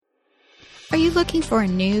Are you looking for a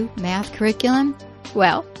new math curriculum?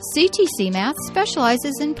 Well, CTC Math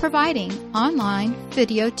specializes in providing online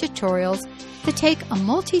video tutorials that take a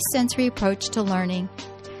multi-sensory approach to learning.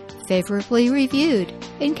 Favorably reviewed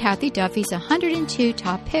in Kathy Duffy's 102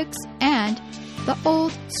 Top Picks and the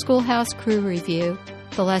Old Schoolhouse Crew Review.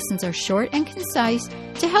 The lessons are short and concise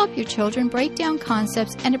to help your children break down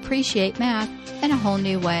concepts and appreciate math in a whole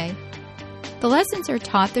new way. The lessons are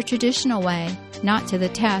taught the traditional way, not to the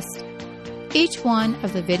test. Each one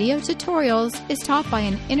of the video tutorials is taught by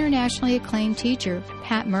an internationally acclaimed teacher,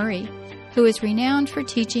 Pat Murray, who is renowned for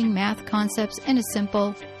teaching math concepts in a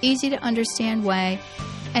simple, easy-to-understand way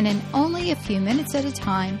and in only a few minutes at a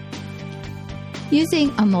time.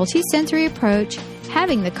 Using a multi-sensory approach,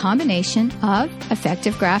 having the combination of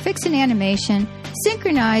effective graphics and animation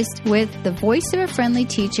synchronized with the voice of a friendly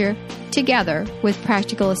teacher together with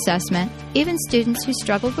practical assessment, even students who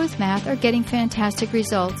struggled with math are getting fantastic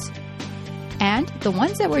results. And the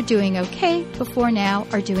ones that were doing okay before now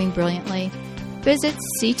are doing brilliantly. Visit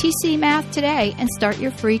CTC Math today and start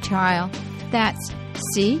your free trial. That's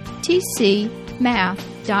ctcmath.com.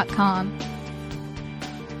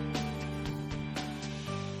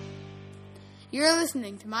 You're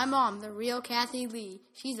listening to my mom, the real Kathy Lee.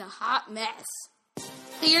 She's a hot mess.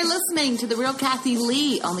 Hey, you're listening to The Real Kathy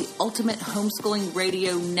Lee on the Ultimate Homeschooling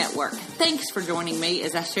Radio Network. Thanks for joining me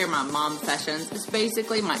as I share my mom sessions. It's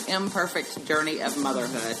basically my imperfect journey of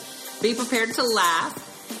motherhood. Be prepared to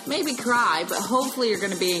laugh, maybe cry, but hopefully you're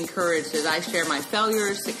going to be encouraged as I share my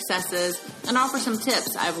failures, successes, and offer some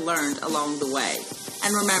tips I've learned along the way.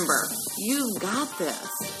 And remember, you've got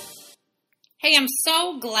this. Hey, I'm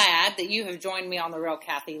so glad that you have joined me on The Real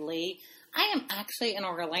Kathy Lee. I am actually in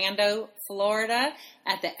Orlando, Florida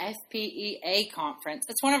at the FPEA conference.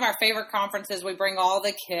 It's one of our favorite conferences. We bring all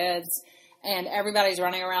the kids and everybody's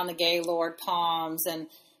running around the Gaylord Palms, and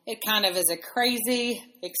it kind of is a crazy,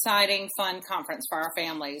 exciting, fun conference for our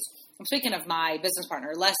families. I'm speaking of my business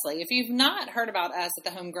partner, Leslie. If you've not heard about us at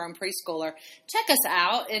the Homegrown Preschooler, check us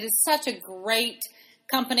out. It is such a great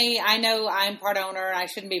company. I know I'm part owner and I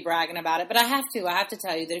shouldn't be bragging about it, but I have to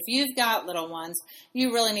tell you that if you've got little ones,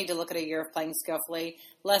 you really need to look at A Year of Playing Skillfully.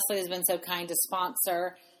 Leslie has been so kind to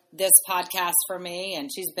sponsor this podcast for me,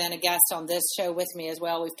 and she's been a guest on this show with me as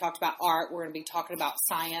well. We've talked about art. We're going to be talking about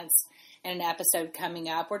science in an episode coming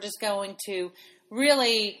up. We're just going to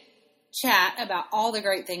really chat about all the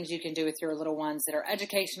great things you can do with your little ones that are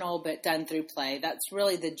educational but done through play. That's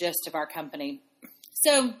really the gist of our company.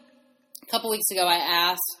 So a couple weeks ago, I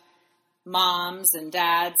asked moms and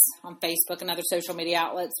dads on Facebook and other social media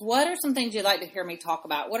outlets, what are some things you'd like to hear me talk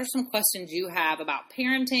about? What are some questions you have about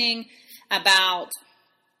parenting, about,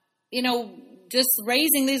 just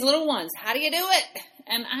raising these little ones? How do you do it?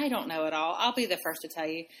 And I don't know it all. I'll be the first to tell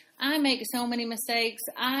you. I make so many mistakes.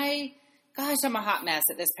 I'm a hot mess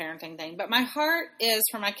at this parenting thing. But my heart is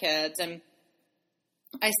for my kids. And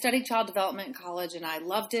I studied child development in college, and I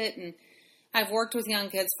loved it. And I've worked with young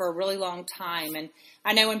kids for a really long time, and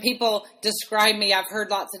I know when people describe me, I've heard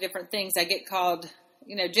lots of different things. I get called,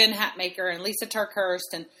 Jen Hatmaker and Lisa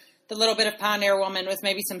Turkhurst and the little bit of pioneer woman with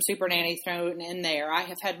maybe some super nanny thrown in there. I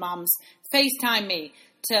have had moms FaceTime me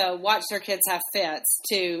to watch their kids have fits,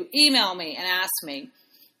 to email me and ask me.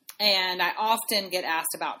 And I often get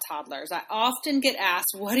asked about toddlers. I often get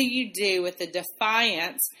asked, what do you do with the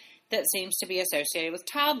defiance that seems to be associated with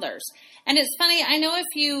toddlers? And it's funny, I know if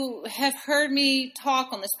you have heard me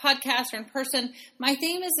talk on this podcast or in person, my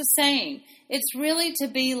theme is the same. It's really to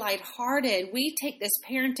be lighthearted. We take this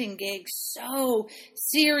parenting gig so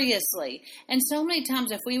seriously. And so many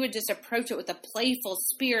times if we would just approach it with a playful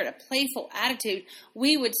spirit, a playful attitude,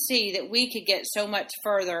 we would see that we could get so much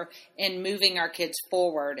further in moving our kids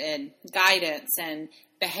forward in guidance and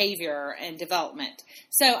behavior and development.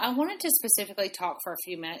 So I wanted to specifically talk for a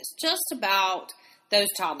few minutes just about those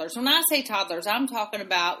toddlers. When I say toddlers, I'm talking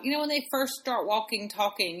about, when they first start walking,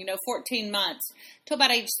 talking, 14 months to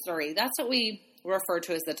about age 3. That's what we refer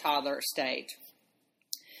to as the toddler stage.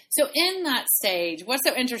 So in that stage, what's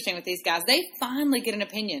so interesting with these guys? They finally get an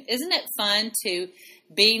opinion. Isn't it fun to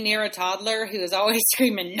be near a toddler who is always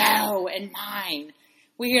screaming, no, and mine?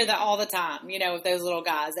 We hear that all the time, with those little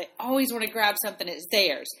guys. They always want to grab something, it's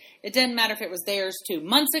theirs. It doesn't matter if it was theirs 2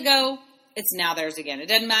 months ago, it's now theirs again. It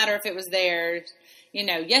doesn't matter if it was theirs,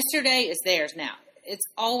 yesterday, it's theirs now. It's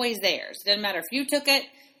always theirs. It doesn't matter if you took it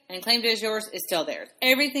and claimed it as yours, it's still theirs.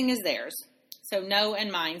 Everything is theirs. So no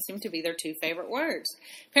and mine seem to be their 2 favorite words.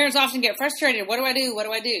 Parents often get frustrated. What do I do? What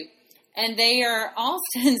do I do? And they are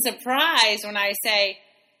often surprised when I say,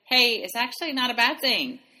 hey, it's actually not a bad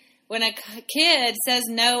thing. When a kid says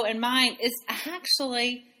no and mine, it's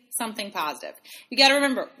actually something positive. You got to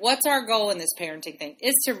remember, what's our goal in this parenting thing?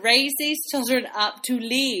 It's to raise these children up to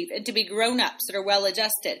leave and to be grown-ups that are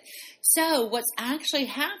well-adjusted. So what's actually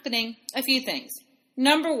happening, a few things.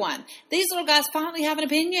 Number one, these little guys finally have an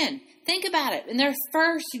opinion. Think about it. In their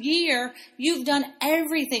first year, you've done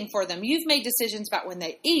everything for them. You've made decisions about when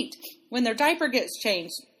they eat, when their diaper gets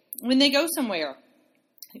changed, when they go somewhere,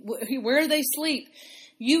 where they sleep.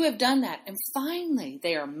 You have done that. And finally,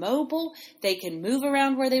 they are mobile. They can move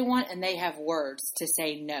around where they want, and they have words to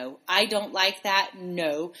say no. I don't like that.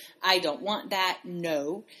 No. I don't want that.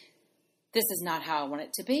 No. This is not how I want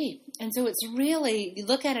it to be. And so it's really, you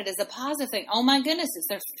look at it as a positive thing. Oh my goodness, it's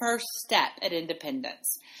their first step at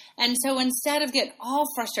independence. And so instead of getting all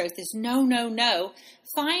frustrated with this no, no, no,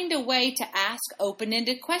 find a way to ask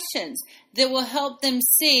open-ended questions that will help them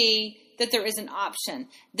see that there is an option.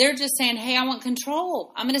 They're just saying, hey, I want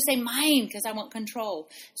control. I'm going to say mine because I want control.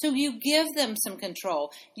 So you give them some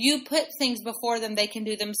control. You put things before them they can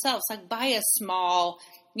do themselves, like buy a small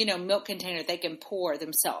milk container they can pour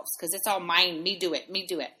themselves because it's all mine, me do it.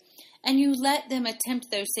 And you let them attempt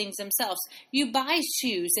those things themselves. You buy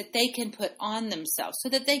shoes that they can put on themselves so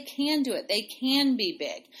that they can do it. They can be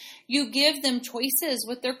big. You give them choices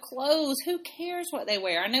with their clothes. Who cares what they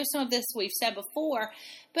wear? I know some of this we've said before,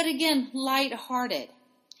 but again, lighthearted.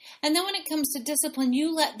 And then when it comes to discipline,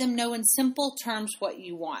 you let them know in simple terms what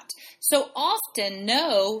you want. So often,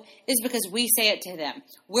 no is because we say it to them.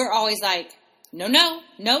 We're always like, no, not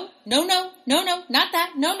that,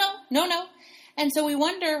 no. And so we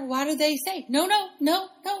wonder, why do they say, no?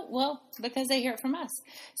 Well, because they hear it from us.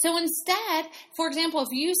 So instead, for example, if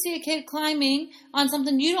you see a kid climbing on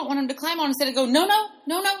something you don't want him to climb on, instead of go, no,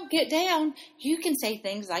 get down, you can say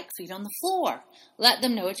things like feet on the floor. Let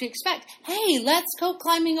them know what you expect. Hey, let's go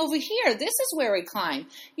climbing over here. This is where we climb.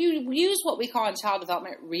 You use what we call in child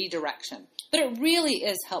development redirection. But it really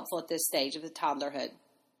is helpful at this stage of the toddlerhood.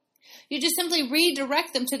 You just simply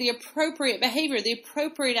redirect them to the appropriate behavior, the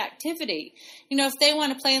appropriate activity. If they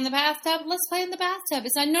want to play in the bathtub, let's play in the bathtub.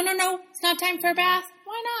 It's not, no, it's not time for a bath.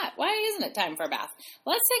 Why not? Why isn't it time for a bath?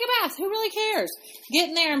 Let's take a bath. Who really cares? Get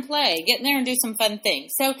in there and play. Get in there and do some fun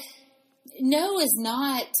things. So, no is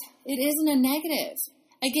not, it isn't a negative.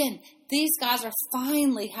 Again, these guys are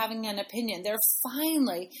finally having an opinion. They're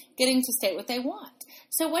finally getting to state what they want.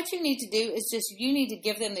 So what you need to do is you need to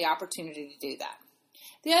give them the opportunity to do that.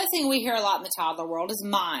 The other thing we hear a lot in the toddler world is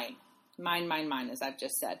mine. Mine, as I've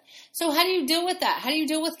just said. So how do you deal with that? How do you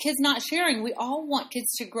deal with kids not sharing? We all want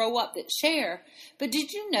kids to grow up that share. But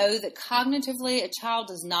did you know that cognitively a child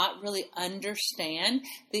does not really understand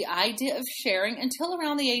the idea of sharing until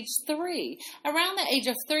around the age 3? Around the age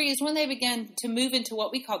of 3 is when they begin to move into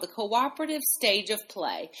what we call the cooperative stage of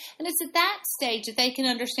play. And it's at that stage that they can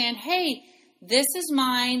understand, hey, this is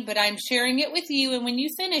mine, but I'm sharing it with you. And when you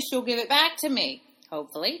finish, you'll give it back to me.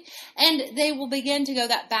 Hopefully, and they will begin to go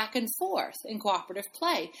that back and forth in cooperative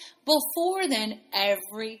play. Before then,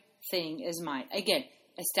 everything is mine. Again,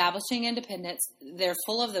 establishing independence, they're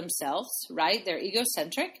full of themselves, right? They're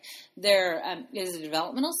egocentric. There is a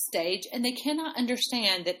developmental stage, and they cannot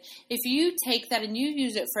understand that if you take that and you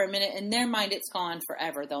use it for a minute, in their mind it's gone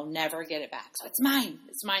forever. They'll never get it back. So it's mine.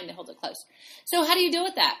 It's mine. They hold it close. So how do you deal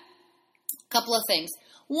with that? A couple of things.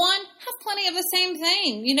 One, have plenty of the same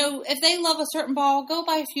thing. If they love a certain ball, go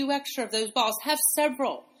buy a few extra of those balls. Have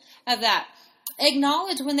several of that.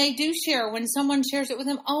 Acknowledge when they do share, when someone shares it with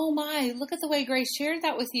them. Oh my, look at the way Grace shared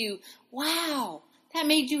that with you. Wow, that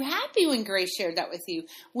made you happy when Grace shared that with you.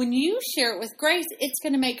 When you share it with Grace, it's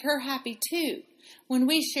going to make her happy too. When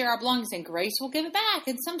we share our belongings, and Grace will give it back.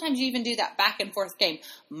 And sometimes you even do that back and forth game.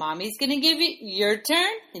 Mommy's going to give it your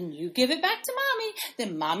turn, and you give it back to Mommy.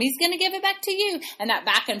 Then Mommy's going to give it back to you. And that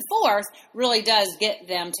back and forth really does get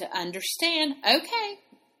them to understand, okay,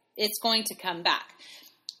 it's going to come back.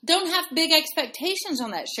 Don't have big expectations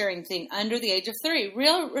on that sharing thing under the age of 3.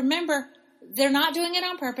 Remember, they're not doing it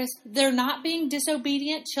on purpose. They're not being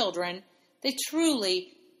disobedient children. They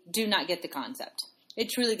truly do not get the concept. It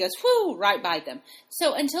truly goes, right by them.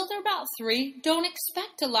 So until they're about 3, don't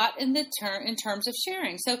expect a lot in terms of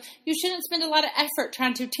sharing. So you shouldn't spend a lot of effort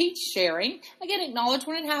trying to teach sharing. Again, acknowledge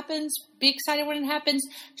when it happens. Be excited when it happens.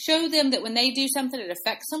 Show them that when they do something that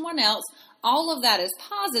affects someone else, all of that is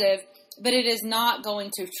positive, but it is not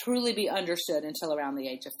going to truly be understood until around the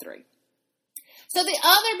age of 3. So the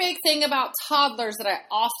other big thing about toddlers that I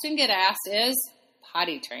often get asked is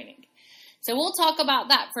potty training. So we'll talk about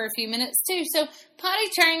that for a few minutes too. So potty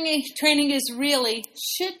training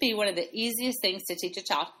should be one of the easiest things to teach a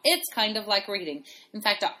child. It's kind of like reading. In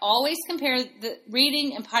fact, I always compare the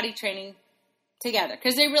reading and potty training together,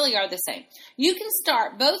 because they really are the same. You can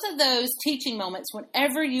start both of those teaching moments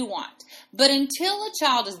whenever you want, but until a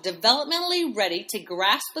child is developmentally ready to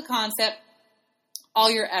grasp the concept, all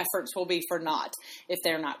your efforts will be for naught if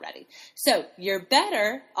they're not ready. So you're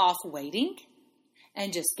better off waiting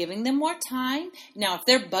and just giving them more time. Now, if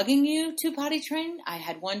they're bugging you to potty train, I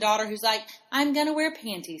had one daughter who's like, I'm going to wear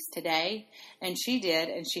panties today. And she did,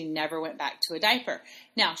 and she never went back to a diaper.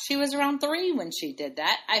 Now, she was around 3 when she did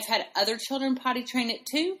that. I've had other children potty train at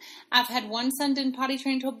 2. I've had one son did potty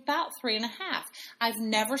train to about 3.5. I've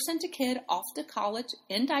never sent a kid off to college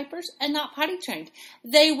in diapers and not potty trained.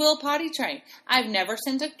 They will potty train. I've never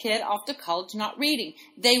sent a kid off to college not reading.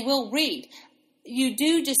 They will read. You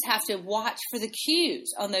do just have to watch for the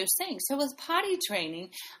cues on those things. So with potty training,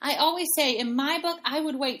 I always say in my book, I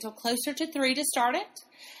would wait till closer to 3 to start it.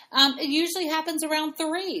 It usually happens around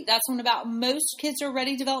 3. That's when about most kids are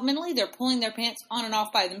ready developmentally. They're pulling their pants on and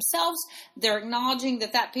off by themselves. They're acknowledging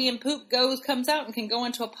that pee and poop comes out and can go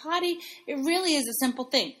into a potty. It really is a simple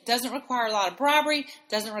thing. It doesn't require a lot of bribery.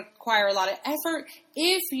 Doesn't require a lot of effort.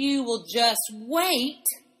 If you will just wait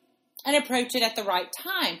and approach it at the right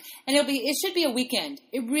time. And it should be a weekend.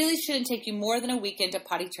 It really shouldn't take you more than a weekend to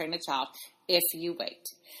potty train a child if you wait.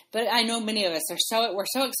 But I know many of us we're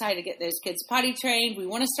so excited to get those kids potty trained. We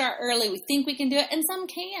want to start early. We think we can do it, and some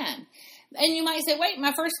can. And you might say, wait,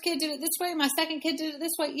 my first kid did it this way, my second kid did it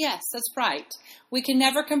this way. Yes, that's right. We can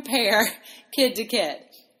never compare kid to kid.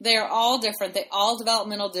 They are all different. They all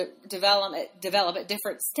develop at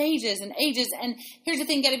different stages and ages. And here's the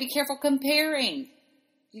thing, you got to be careful comparing.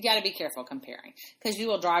 You got to be careful comparing, because you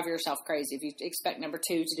will drive yourself crazy if you expect number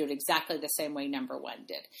 2 to do it exactly the same way number 1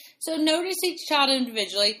 did. So notice each child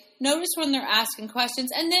individually. Notice when they're asking questions,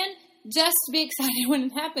 and then just be excited when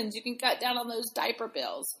it happens. You can cut down on those diaper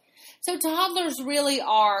bills. So toddlers really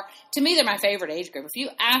are, to me, they're my favorite age group. If you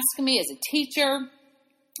ask me as a teacher,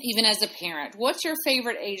 even as a parent, what's your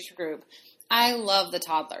favorite age group? I love the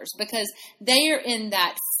toddlers because they are in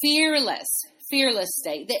that fearless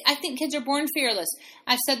state. I think kids are born fearless.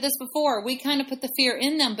 I've said this before. We kind of put the fear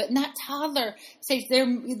in them, but in that toddler stage, they're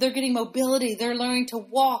getting mobility. They're learning to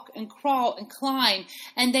walk and crawl and climb,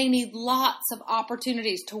 and they need lots of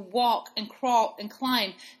opportunities to walk and crawl and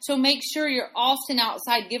climb. So make sure you're often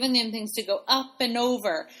outside giving them things to go up and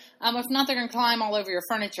over. If not, they're going to climb all over your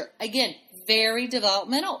furniture. Again, very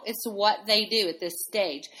developmental. It's what they do at this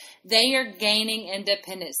stage. They are gaining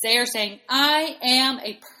independence. They are saying, I am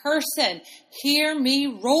a person. Hear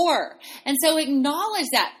me roar. And so acknowledge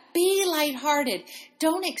that. Be lighthearted.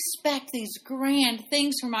 Don't expect these grand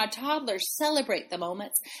things from our toddlers. Celebrate the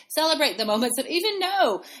moments. Celebrate the moments of even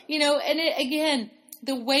no. And again,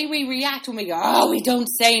 the way we react when we go, oh, we don't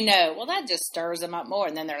say no. Well, that just stirs them up more.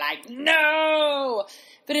 And then they're like, no.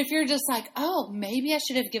 But if you're just like, oh, maybe I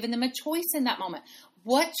should have given them a choice in that moment.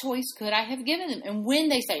 What choice could I have given them? And when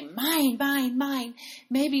they say, mine, mine, mine,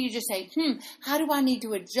 maybe you just say, how do I need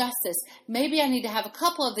to adjust this? Maybe I need to have a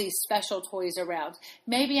couple of these special toys around.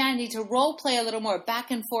 Maybe I need to role play a little more back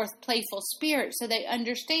and forth playful spirit so they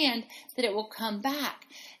understand that it will come back.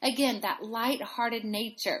 Again, that lighthearted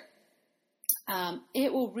nature.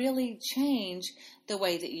 It will really change the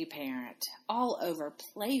way that you parent. All over.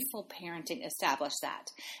 Playful parenting establish that.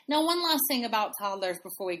 Now, one last thing about toddlers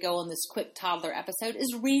before we go on this quick toddler episode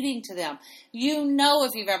is reading to them. You know,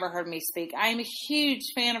 if you've ever heard me speak, I'm a huge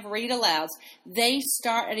fan of read-alouds. They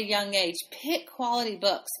start at a young age. Pick quality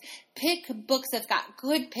books. Pick books that've got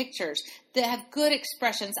good pictures, that have good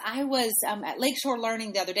expressions. I was at Lakeshore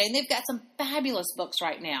Learning the other day, and they've got some fabulous books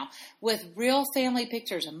right now with real family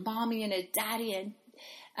pictures, a mommy and a daddy, and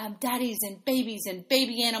daddies and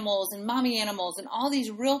baby animals and mommy animals, and all these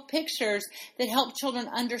real pictures that help children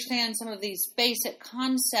understand some of these basic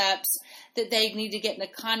concepts that they need to get in a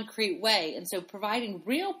concrete way. And so providing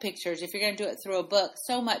real pictures, if you're going to do it through a book,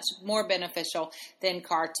 so much more beneficial than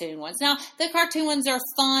cartoon ones. Now, the cartoon ones are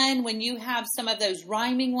fun when you have some of those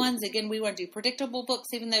rhyming ones. Again, we want to do predictable books,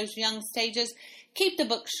 even those young stages. Keep the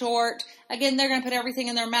book short. Again, they're going to put everything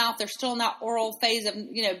in their mouth. They're still in that oral phase of,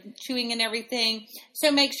 chewing and everything.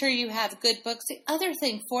 So make sure you have good books. The other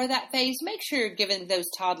thing for that phase, make sure you're giving those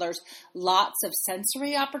toddlers lots of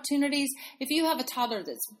sensory opportunities. If you have a toddler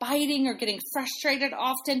that's biting or getting frustrated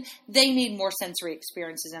often, they need more sensory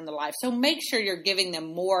experiences in their life. So make sure you're giving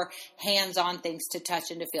them more hands-on things to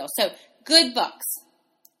touch and to feel. So good books,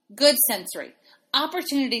 good sensory.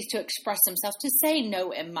 Opportunities to express themselves, to say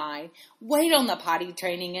no and mine. Wait on the potty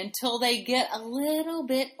training until they get a little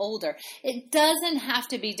bit older. It doesn't have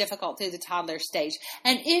to be difficult through the toddler stage.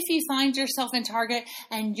 And if you find yourself in Target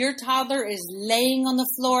and your toddler is laying on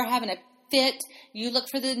the floor having a fit, you look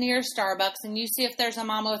for the nearest Starbucks and you see if there's a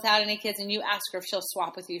mama without any kids and you ask her if she'll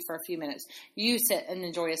swap with you for a few minutes. You sit and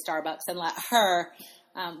enjoy a Starbucks and let her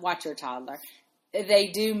watch your toddler. They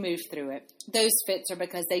do move through it. Those fits are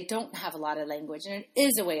because they don't have a lot of language. And it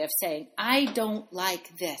is a way of saying, I don't like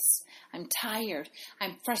this. I'm tired.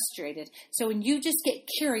 I'm frustrated. So when you just get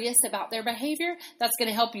curious about their behavior, that's going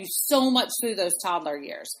to help you so much through those toddler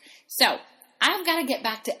years. So I've got to get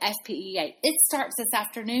back to FPEA. It starts this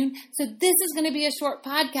afternoon, so this is going to be a short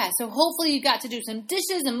podcast. So hopefully you got to do some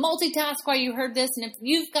dishes and multitask while you heard this. And if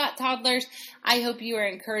you've got toddlers, I hope you are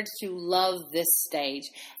encouraged to love this stage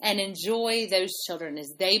and enjoy those children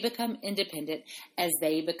as they become independent, as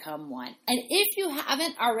they become one. And if you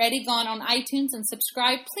haven't already gone on iTunes and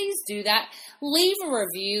subscribed, please do that. Leave a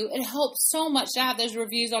review. It helps so much to have those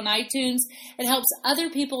reviews on iTunes. It helps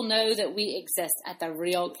other people know that we exist at The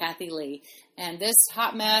Real Kathy Lee. And this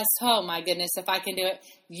hot mess, oh my goodness, if I can do it,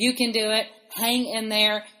 you can do it. Hang in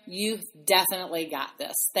there. You've definitely got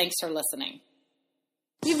this. Thanks for listening.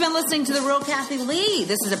 You've been listening to The Real Kathy Lee.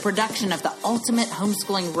 This is a production of the Ultimate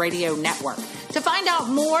Homeschooling Radio Network. To find out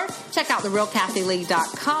more, check out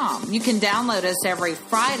therealkathylee.com. You can download us every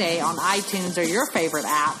Friday on iTunes or your favorite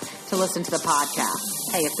app to listen to the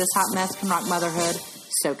podcast. Hey, if this hot mess can rock motherhood,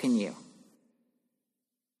 so can you.